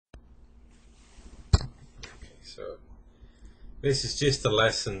so this is just a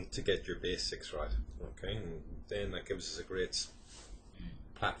lesson to get your basics right. Okay, and then that gives us a great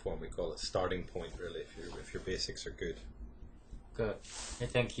platform. We call it starting point, really, if your basics are good. 그러니까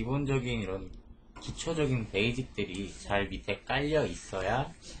일단 기본적인 이런 기초적인 베이직들이 잘 밑에 깔려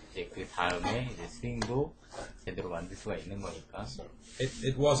있어야 이제 그 다음에 이제 스윙도 제대로 만들 수가 있는 거니까. So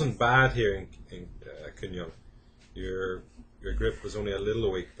it wasn't bad here in Kunyoung. Your grip was only a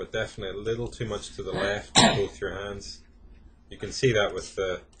little weak, but definitely a little too much to the left with both your hands. You can see that with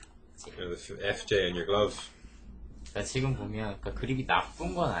the FJ in your glove. 그러니까 지금 보면 그러니까 그립이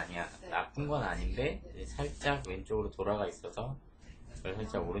나쁜 건 아니야. 나쁜 건 아닌데 이제 살짝 왼쪽으로 돌아가 있어서 그걸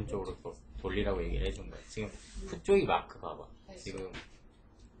살짝 오른쪽으로 돌리라고 얘기를 해준 거야. 지금 푸 쪽이 마크 봐봐. 지금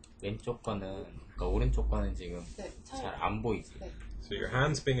왼쪽 거는 그러니까 오른쪽 거는 지금 잘 안 보이지. So your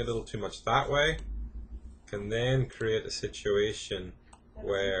hands being a little too much that way can then create a situation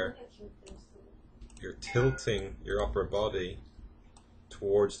where you're tilting your upper body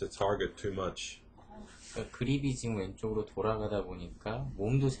towards the target too much. 그러니까 그립이 지금 왼쪽으로 돌아가다 보니까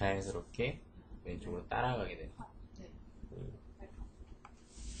몸도 자연스럽게 왼쪽으로 따라가게 돼.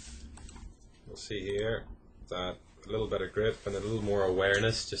 You'll see here that a little better grip and a little more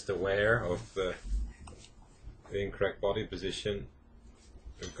awareness, just aware of the incorrect body position.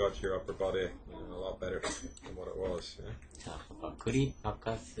 You've got your upper body a lot better than what it was. Yeah? 자, 그립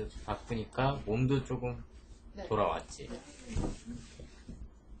바꾸니까 몸도 조금 돌아왔지.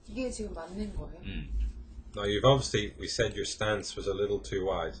 이게 지금 맞는 거예요? Now you've obviously, we said your stance was a little too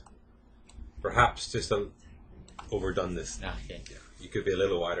wide. Perhaps just overdone this. 아, 예. You could be a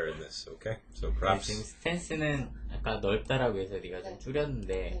little wider in this, okay? So perhaps. 지금 스탠스는 아까 넓다라고 해서 네가 좀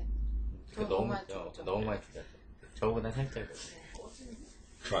줄였는데 너무 많이 줄였어. 저거보다 살짝.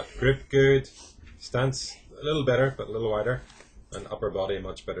 Right, grip good, stance a little better but a little wider, and upper body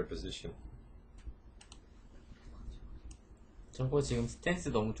much better position. 저거 지금 스탠스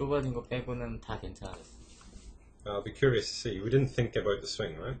너무 좁아진 거 빼고는 다 괜찮았어. I'll be curious to see. We didn't think about the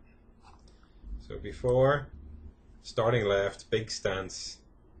swing, right? So before, starting left, big stance,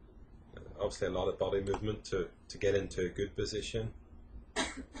 obviously a lot of body movement to get into a good position.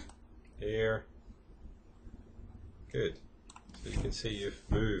 Here, good. So you can see you've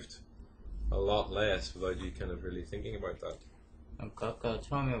moved a lot less without you kind of really thinking about that. 아까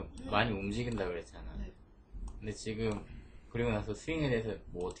처음에 많이 움직인다 그랬잖아. 근데 지금 그리고 나서 스윙에 대해서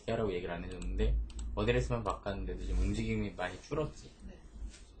뭐 어떻게 하라고 얘기를 안 해줬는데 어드레스만 바꿨는데도 지금 움직임이 많이 줄었지.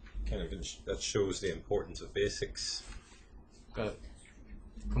 Kind of that shows the importance of basics. 그러니까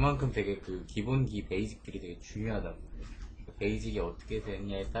그만큼 되게 그 기본기 베이직들이 되게 중요하단 말이야. 그 베이직이 어떻게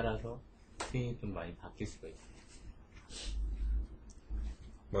되느냐에 따라서 스윙이 좀 많이 바뀔 수가 있어.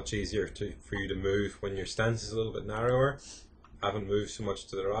 Much easier for you to move when your stance is a little bit narrower. Haven't moved so much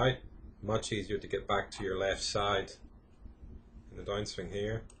to the right. Much easier to get back to your left side. In the downswing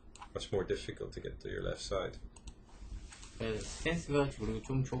here, much more difficult to get to your left side. 스탠스가 그리고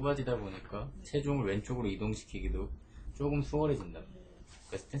좀 좁아지다 보니까 체중을 왼쪽으로 이동시키기도 조금 수월해진다.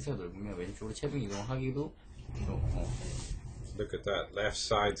 그러니까 스탠스가 넓으면 왼쪽으로 체중 이동하기도 좀 Look at that. Left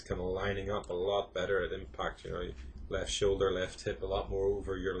side's kind of lining up a lot better at impact. You know, left shoulder, left hip, a lot more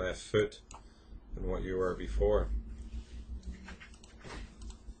over your left foot than what you were before.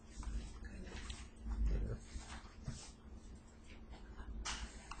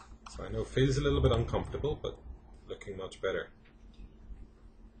 So I know it feels a little bit uncomfortable, but looking much better.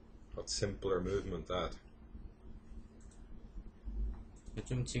 What simpler movement that.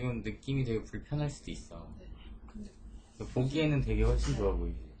 좀 지금 느낌이 되게 불편할 수도 있어. 보기에는 되게 훨씬 좋아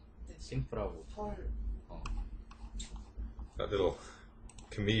보이지. 심플하고. That little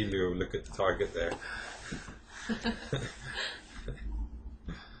chameleon look at the target there.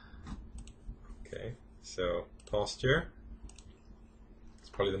 Okay, so posture. It's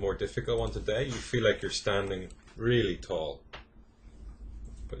probably the more difficult one today. You feel like you're standing really tall,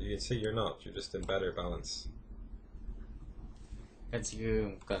 but you can see you're not. You're just in better balance. 그러니까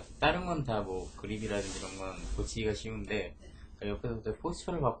지금 다른 건 다 뭐 그립이라든지 이런 건 고치기가 쉬운데 옆에서부터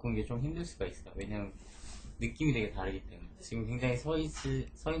포스처를 바꾸는 게 좀 힘들 수가 있어. 왜냐면 느낌이 되게 다르기 때문에. 지금 굉장히 서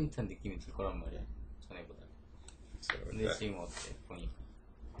있는 듯한 느낌이 들 거란 말이야, 전에보다. So 근데 지금 어때 보니까?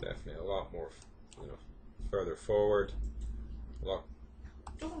 Definitely a lot more, you know, further forward. A lot.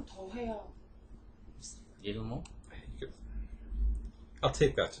 조금 더 해야. 얘도 뭐? I'll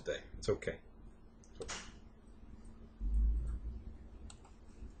take that today. It's okay.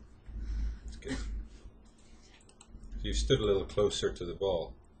 It's good. You stood a little closer to the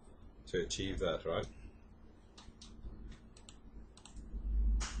ball to achieve that, right?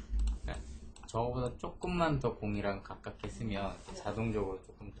 저거보다 조금만 더 공이랑 가깝게 쓰면 자동적으로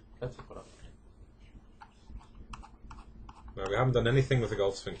조금 더 펴질 거란 말이야. Now, we haven't done anything with the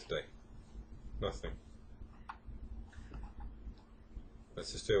golf swing today. Nothing.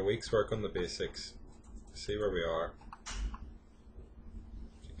 Let's just do a week's work on the basics. See where we are.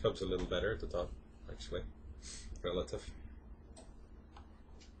 The club's a little better at the top, actually. Relative.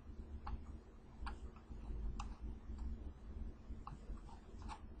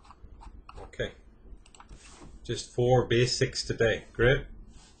 Okay. Just 4 basics today. Grip,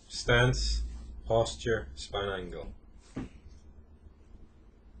 stance, posture, spine angle.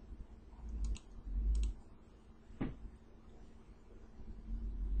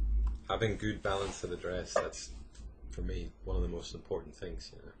 Having good balance at address, that's, for me, one of the most important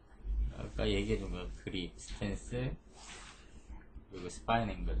things. You know? 아까 얘기해준 거 그립, 스탠스, 그리고 스파인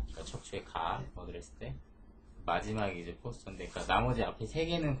앵글, 그러니까 척추의 각 어드레스 때 마지막에 이제 포스터인데, 그러니까 나머지 앞에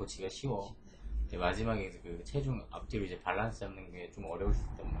 3개는 고치기가 쉬워. 근데 마지막에 그 체중 앞뒤로 이제 밸런스 잡는 게 좀 어려울 수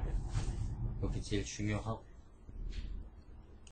있단 말이야. 그게 제일 중요하고.